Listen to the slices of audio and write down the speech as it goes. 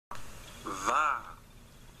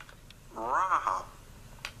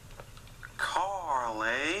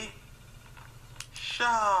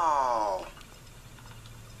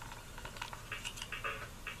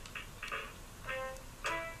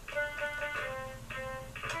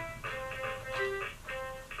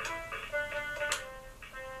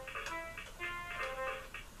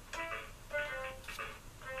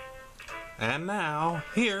And now,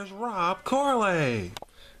 here's Rob Corley.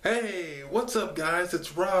 Hey, what's up guys?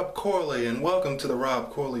 It's Rob Corley and welcome to the Rob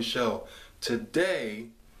Corley Show. Today,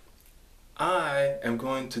 I am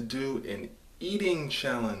going to do an eating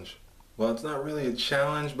challenge. Well, it's not really a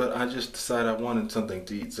challenge, but I just decided I wanted something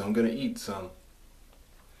to eat, so I'm going to eat some.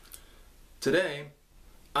 Today,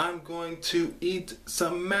 I'm going to eat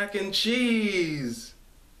some mac and cheese.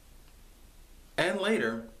 And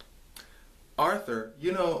later, Arthur,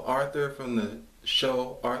 you know Arthur from the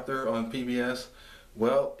show Arthur on PBS?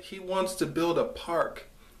 Well, he wants to build a park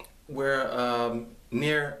where a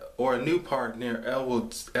new park near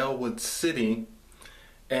Elwood City,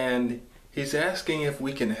 and he's asking if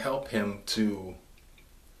we can help him to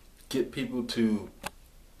get people to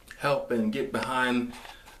help and get behind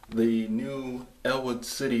the new Elwood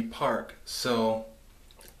City Park. So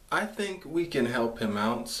I think we can help him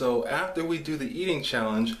out. So after we do the eating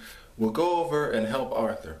challenge, we'll go over and help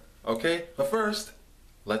Arthur. Okay? But first,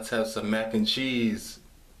 let's have some mac and cheese.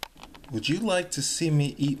 Would you like to see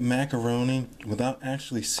me eat macaroni without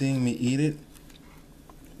actually seeing me eat it?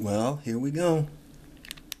 Well, here we go.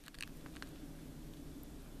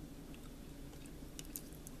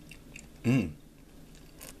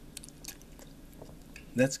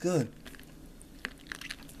 That's good.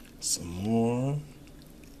 Some more.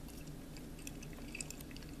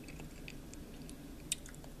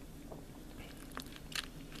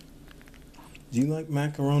 Do you like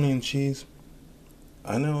macaroni and cheese?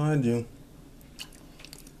 I know I do.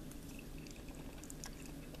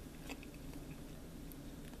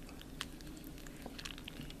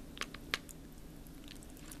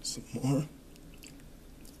 Some more.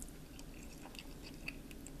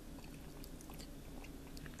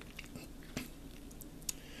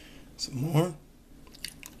 Some more.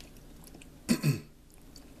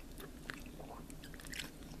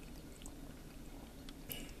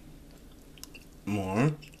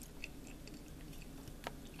 More.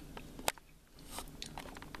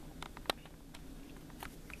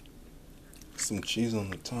 Some cheese on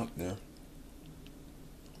the top there.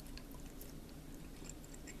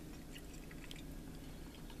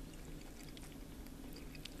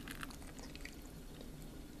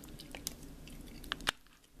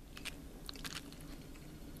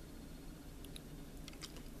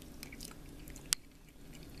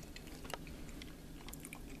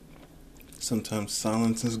 Sometimes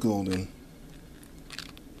silence is golden.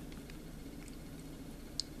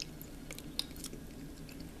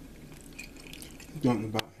 Gotten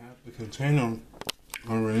about half the container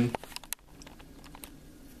already.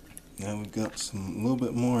 Now we've got a little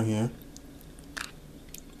bit more here.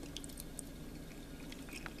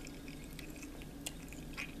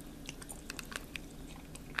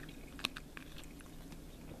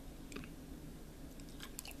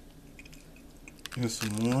 Here's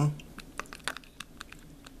some more.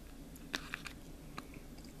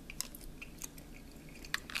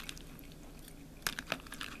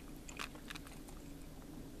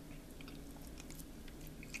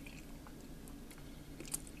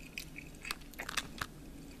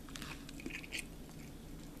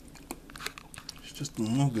 Just a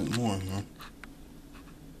little bit more here.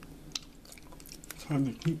 It's hard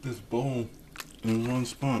to keep this bowl in one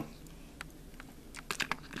spot.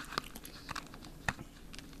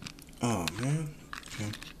 Oh man.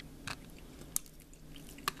 Okay.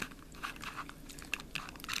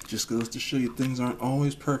 Just goes to show you things aren't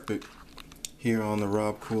always perfect here on the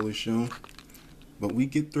Rob Corley Show. But we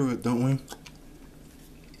get through it, don't we?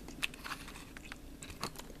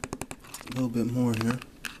 A little bit more here.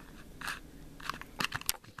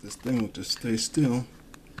 This thing will just stay still.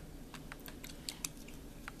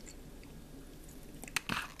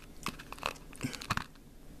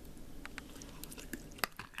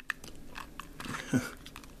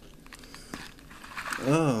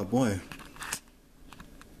 Oh boy.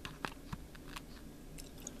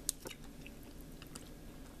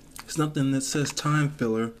 It's nothing that says time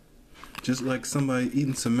filler, just like somebody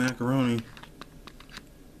eating some macaroni.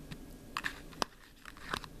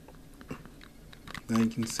 Now you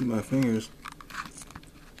can see my fingers.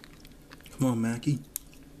 Come on, Mackie.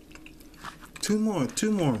 Two more.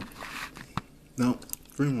 No,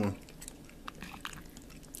 3 more.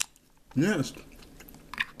 Yes.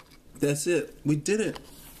 That's it. We did it.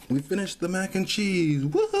 We finished the mac and cheese.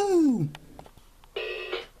 Woohoo!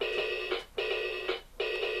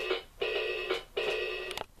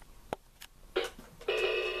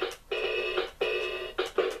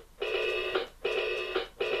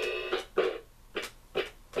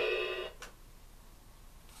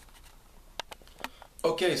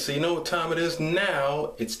 Okay, so you know what time it is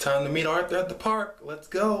now. It's time to meet Arthur at the park. Let's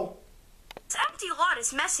go. This empty lot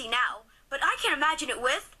is messy now, but can imagine it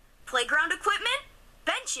with playground equipment,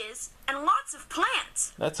 benches, and lots of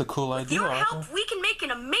plants. That's a cool idea, With your Arthur. help, we can make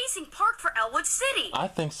an amazing park for Elwood City. I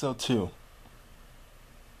think so too.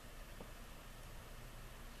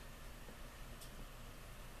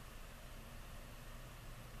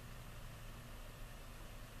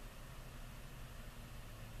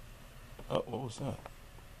 Oh, what was that?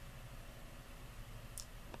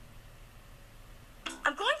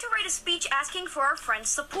 I'm going to write a speech asking for our friends'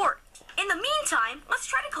 support. In the meantime, let's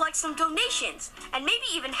try to collect some donations and maybe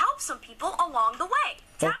even help some people along the way.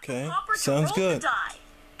 Tap Okay, the popper to sounds roll good. the die.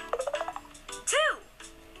 2.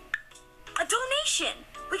 A donation.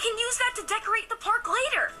 We can use that to decorate the park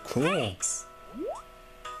later. Cool. Thanks.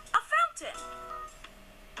 A fountain.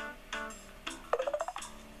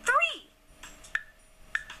 3.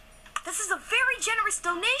 This is a very generous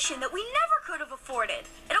donation that we never could have afforded.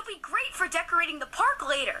 It'll be great for decorating the park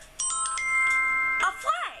later. A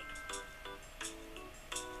flag.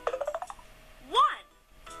 1.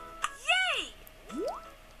 Yay!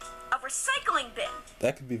 A recycling bin.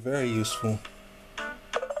 That could be very useful. 2.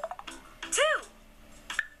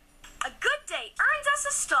 A good day earns us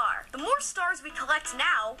a star. The more stars we collect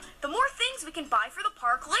now, the more things we can buy for the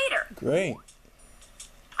park later. Great.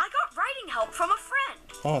 I got writing help from a friend.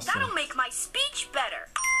 Awesome. That'll make my speech better.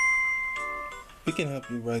 We can help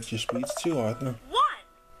you write your speech too, Arthur. 1.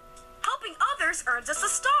 Helping others earns us a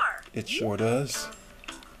star. It sure does.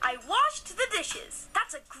 I washed the dishes.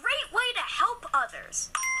 That's a great way to help others.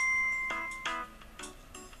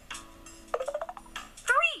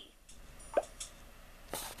 3.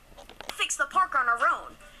 Fix the park on our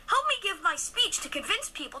own. Help me give my speech to convince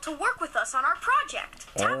people to work with us on our project.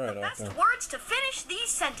 Tap Alright, the best Arthur. words to finish these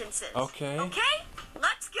sentences. Okay. Okay?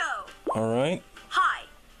 Let's go. All right. Hi,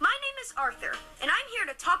 my name is Arthur, and I'm here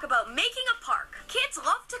to talk about making a park. Kids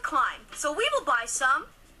love to climb, so we will buy some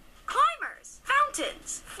climbers,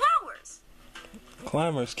 fountains, flowers.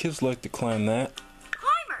 Climbers, kids like to climb that.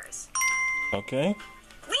 Climbers. Okay.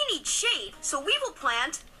 We need shade, so we will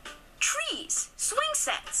plant trees, swing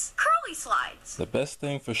sets, curly slides. The best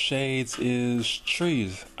thing for shades is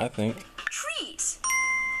trees, I think. Trees.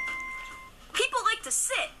 People like to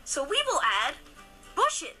sit, so we will add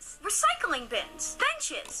bushes, recycling bins,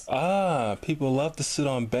 benches, Ah, people love to sit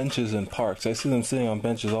on benches in parks. I see them sitting on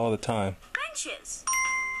benches all the time. benches.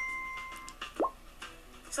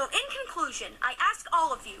 So in conclusion, I ask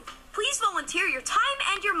all of you, please volunteer your time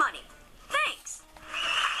and your money. Thanks.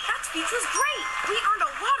 That speech was great. We earned a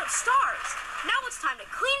lot of stars. Now it's time to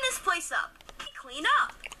clean this place up. Clean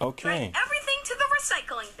up. Okay. Bring everything to the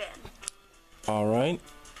recycling bin. All right.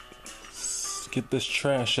 Let's get this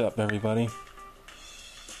trash up, everybody.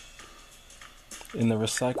 In the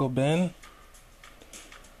recycle bin.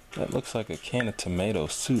 That looks like a can of tomato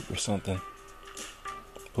soup or something.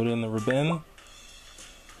 Put it in the bin.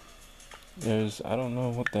 I don't know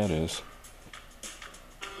what that is.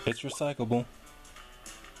 It's recyclable.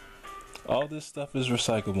 All this stuff is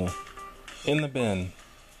recyclable. In the bin.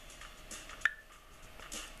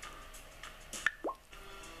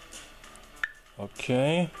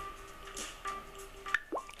 Okay.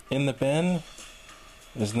 In the bin,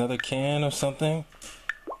 there's another can of something.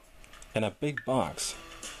 And a big box.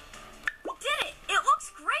 We did it! It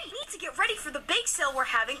looks great! We need to get ready for the bake sale we're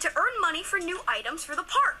having to earn money for new items for the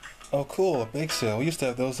park. Oh, cool. A bake sale. We used to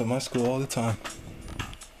have those at my school all the time.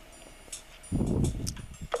 1.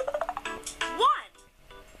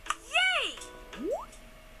 Yay!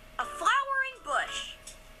 A flowering bush.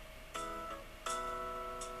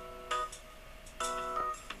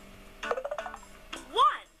 1.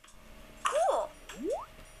 Cool.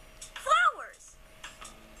 Flowers.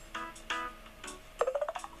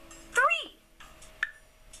 3.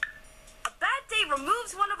 A bad day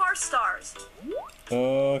removes one of our stars.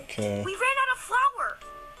 Okay. We ran out of flour.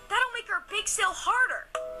 That'll make our bake sale harder.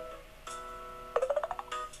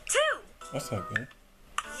 2. That's not good.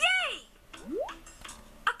 Yay!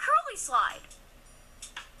 A curly slide.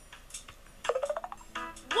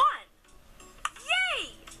 1.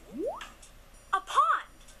 Yay! A pond.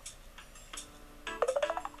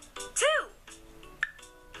 2.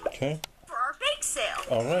 Okay. For our bake sale.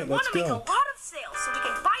 All right, We want let's to make a go. lot of sales so we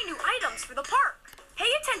can buy new items for the park. Pay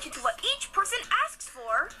attention to what each person asks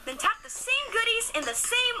for, then tap the same goodies in the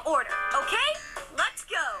same order, okay? Let's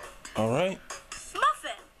go. All right.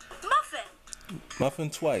 Muffin. Muffin. Muffin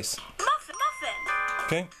twice. Muffin. Muffin.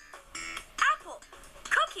 Okay. Apple.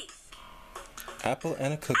 Cookie. Apple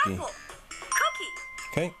and a cookie. Apple. Cookie.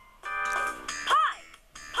 Okay. Pie.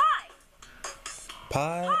 Pie.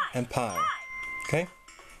 Pie and pie. Okay.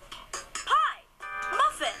 Pie.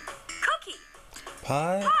 Muffin. Cookie.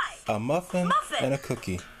 Pie, Pie. a muffin, Muffin. and a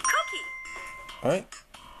cookie. Cookie. Alright?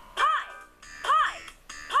 Pie. Pie.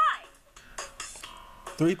 Pie.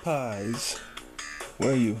 3 pies.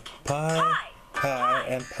 Where are you? Pie, Pie. pie,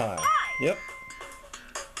 and pie. Pie. Yep.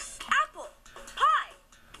 Apple. Pie.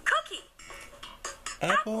 Cookie.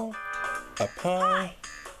 Apple, a pie,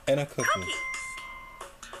 and a cookie. Cookie.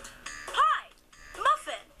 Pie.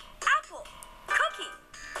 Muffin. Apple. Cookie.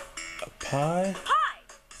 A pie,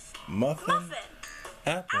 Pie. muffin, Muffin.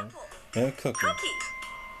 apple, Apple. and a cookie. Cookie.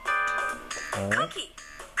 Alright. Cookie.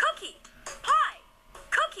 Cookie. Pie.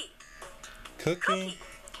 Cookie. Cookie,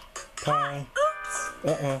 pie. Oops.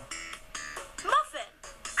 Uh-oh. Muffin.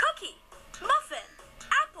 Cookie. Muffin.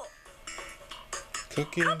 Apple.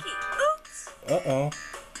 Cookie. Cookie. Oops. Uh-oh.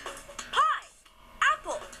 Pie.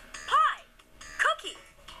 Apple. Pie. Cookie.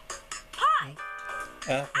 Pie.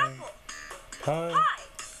 Apple, Apple. pie, Pie.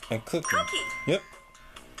 and cookie. Cookie. Yep.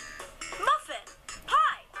 Muffin.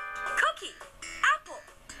 Pie. Cookie. Apple.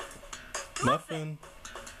 Muffin,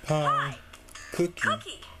 pie, Pie. cookie,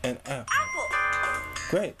 Cookie. and apple. Apple.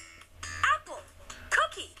 Great. Apple.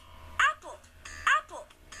 Cookie. Apple. Apple.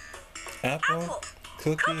 Apple, Apple.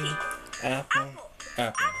 cookie, Cookie. apple, Apple.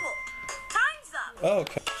 apple. Apple. Time's up.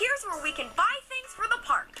 Okay. Here's where we can buy things for the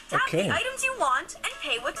park. Tap Okay. the items you want and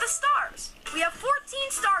pay with the stars. We have 14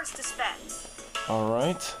 stars to spend.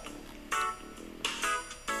 Alright.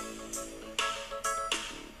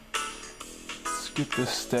 Let's get this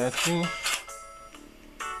statue.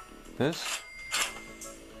 This.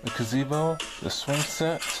 The gazebo. The swing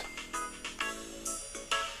set.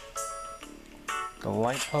 The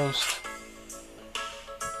light post.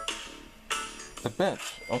 The bench.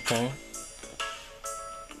 Okay.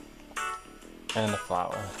 And the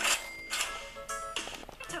flower.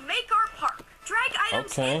 To make our park, drag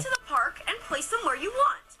items Okay. into the park and place them where you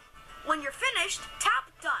want. When you're finished, tap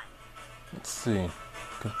done. Let's see.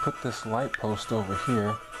 Can put this light post over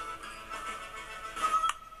here.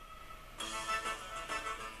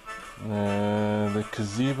 The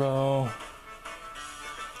gazebo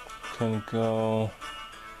can go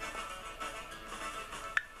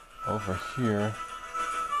over here.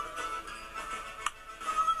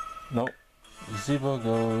 Nope. Gazebo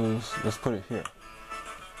goes, let's put it here.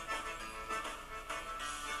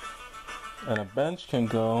 And a bench can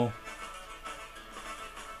go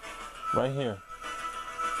right here.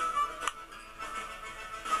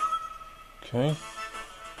 Okay.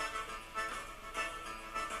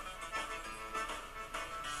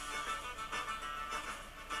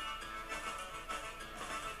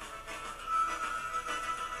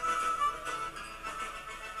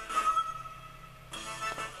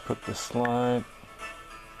 Put the slide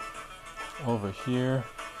over here.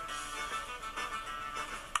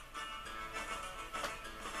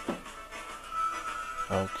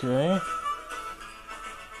 Okay.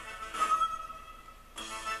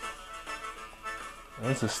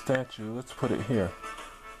 There's a statue. Let's put it here.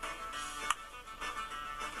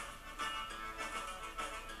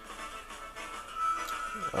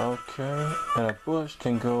 Okay. And a bush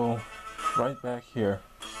can go right back here.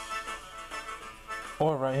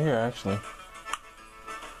 Or right here, actually.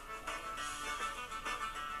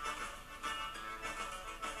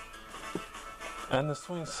 And the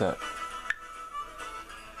swing set.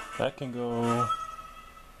 That can go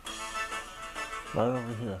right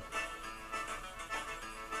over here.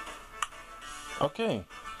 Okay.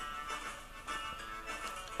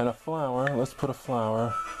 And a flower. Let's put a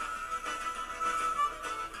flower.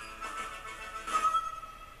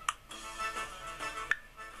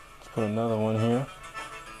 Let's put another one here.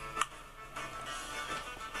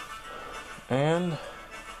 And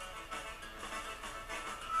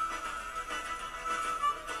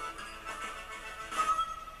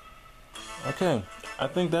okay, I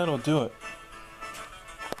think that'll do it.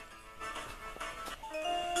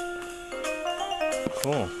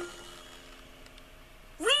 Cool.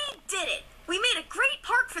 We did it! We made a great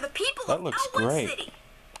park for the people That of looks Elwood great. City.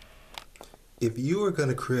 If you were going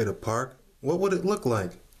to create a park, what would it look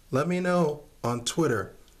like? Let me know on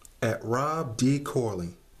Twitter at Rob D.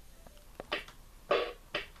 Corley.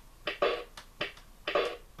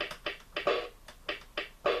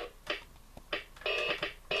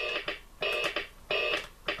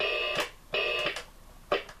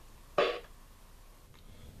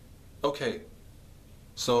 Okay,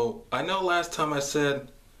 so I know last time I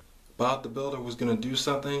said Bob the Builder was going to do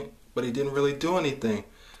something, but he didn't really do anything.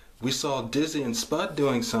 We saw Dizzy and Spud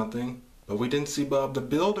doing something, but we didn't see Bob the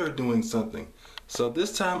Builder doing something. So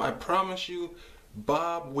this time, I promise you,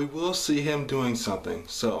 Bob, we will see him doing something.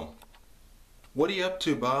 So, what are you up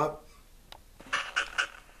to, Bob?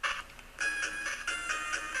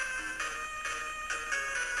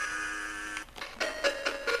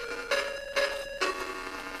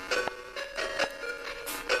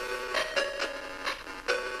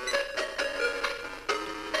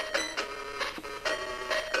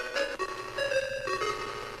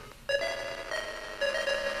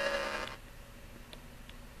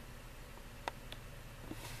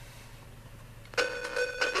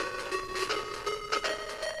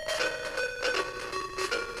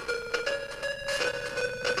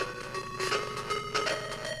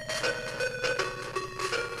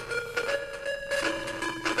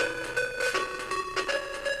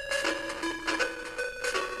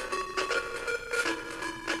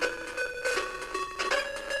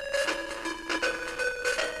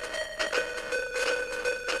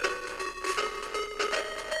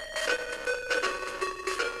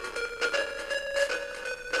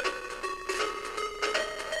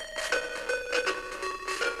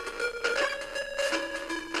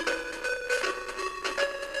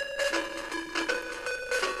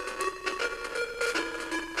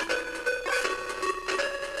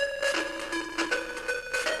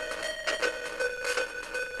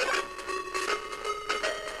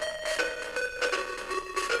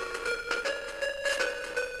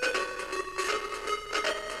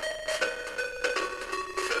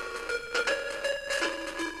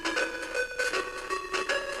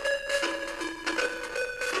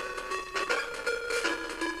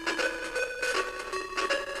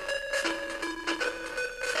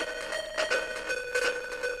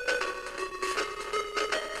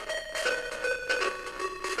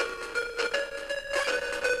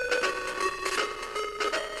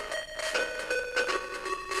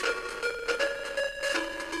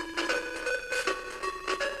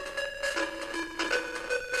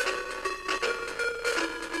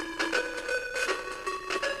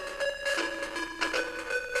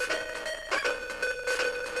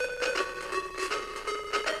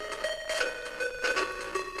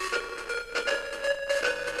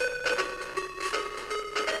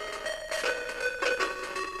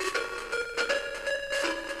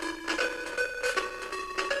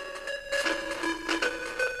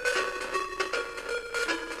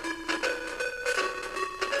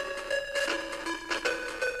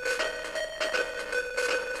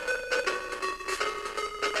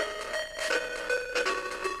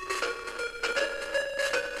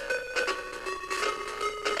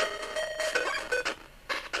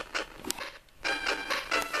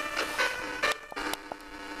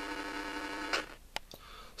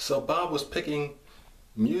 So Bob was picking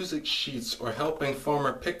music sheets or helping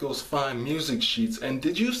Farmer Pickles find music sheets. And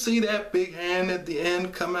did you see that big hand at the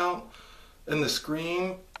end come out in the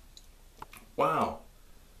screen? Wow.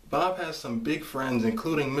 Bob has some big friends,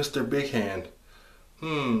 including Mr. Big Hand.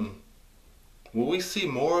 Will we see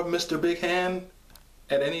more of Mr. Big Hand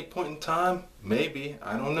at any point in time? Maybe,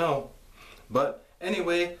 I don't know. But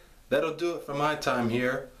anyway, that'll do it for my time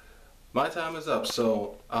here. My time is up,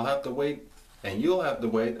 so I'll have to wait, and you'll have to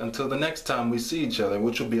wait until the next time we see each other,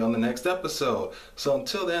 which will be on the next episode. So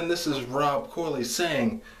until then, this is Rob Corley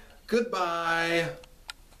saying goodbye.